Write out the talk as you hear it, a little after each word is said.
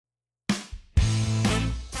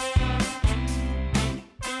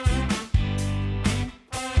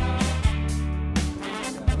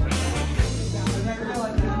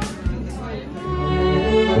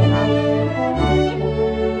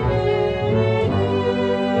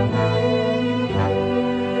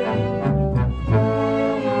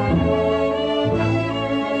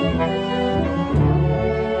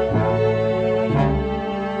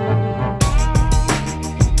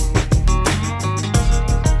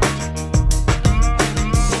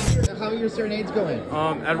Serenades going?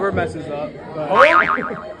 Edward messes up. But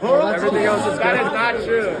everything else is good. That is not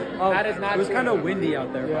true. That is not true. It was kind of windy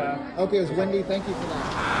out there. Yeah. Okay, it was windy. Thank you for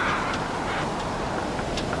that.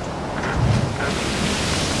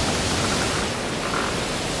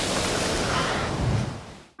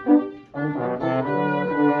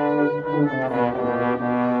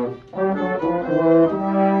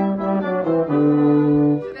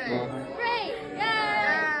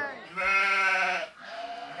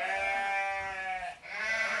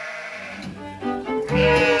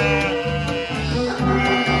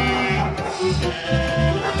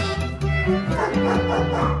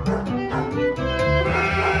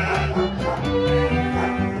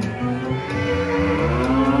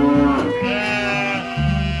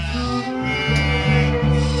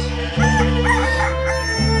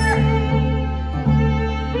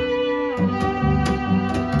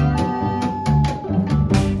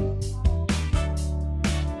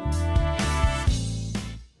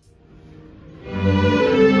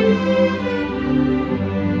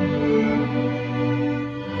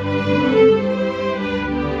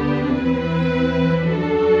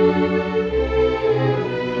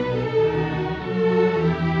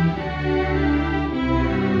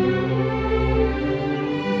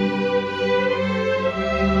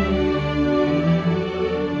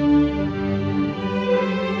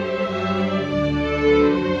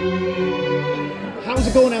 How's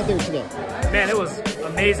it going out there today? Man, it was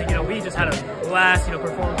amazing. You know, we just had a blast, you know,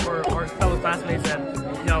 performing for our fellow classmates,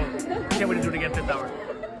 and, you know, can't wait to do it again 5th hour.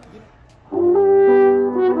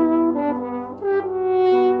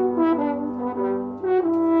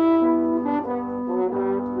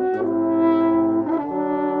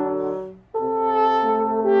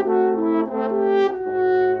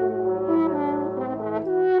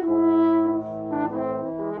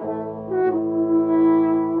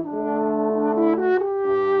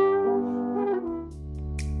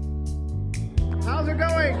 How's it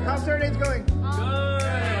going? How's Serenades going?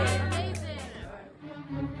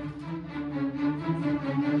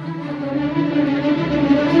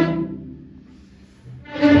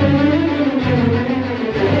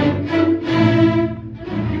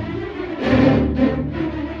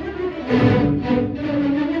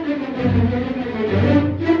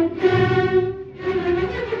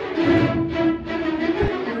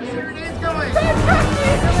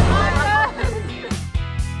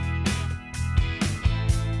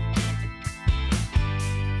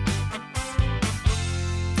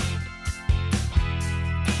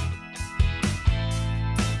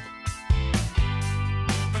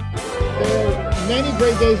 Many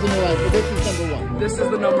great days in your life, but this is number one. This is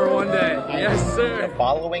the number one day. Yes, sir. The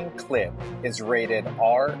following clip is rated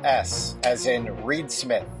RS, as in Reed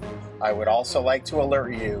Smith. I would also like to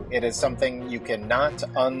alert you, it is something you cannot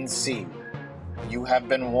unsee. You have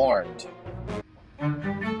been warned.